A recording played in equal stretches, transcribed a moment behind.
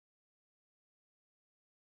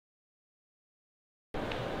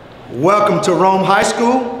Welcome to Rome High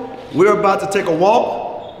School. We're about to take a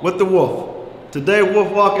walk with the wolf. Today, Wolf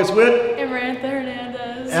Walk is with Amarantha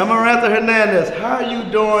Hernandez. Amarantha Hernandez. How are you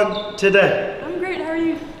doing today? I'm great. How are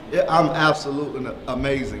you? Yeah, I'm absolutely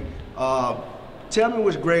amazing. Tell me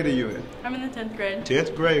which grade are you in? I'm in the 10th grade.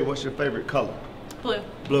 10th grade. What's your favorite color? Blue.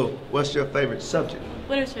 Blue. What's your favorite subject?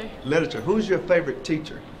 Literature. Literature. Who's your favorite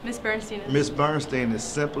teacher? Miss Bernstein. Miss Bernstein is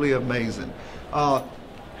simply amazing.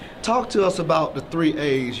 Talk to us about the 3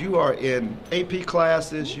 A's. You are in AP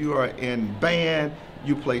classes, you are in band,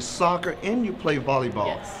 you play soccer, and you play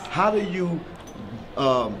volleyball. Yes. How do you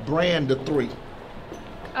brand the 3?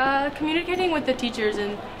 Communicating with the teachers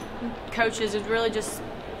and coaches is really just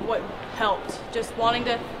what helped. Just wanting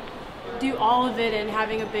to do all of it and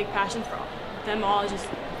having a big passion for them all is just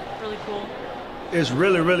really cool. It's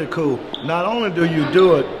really, really cool. Not only do you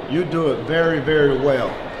do it very, very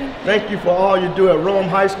well. Thank you for all you do at Rome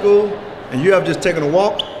High School, and you have just taken a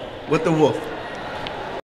walk with the wolf.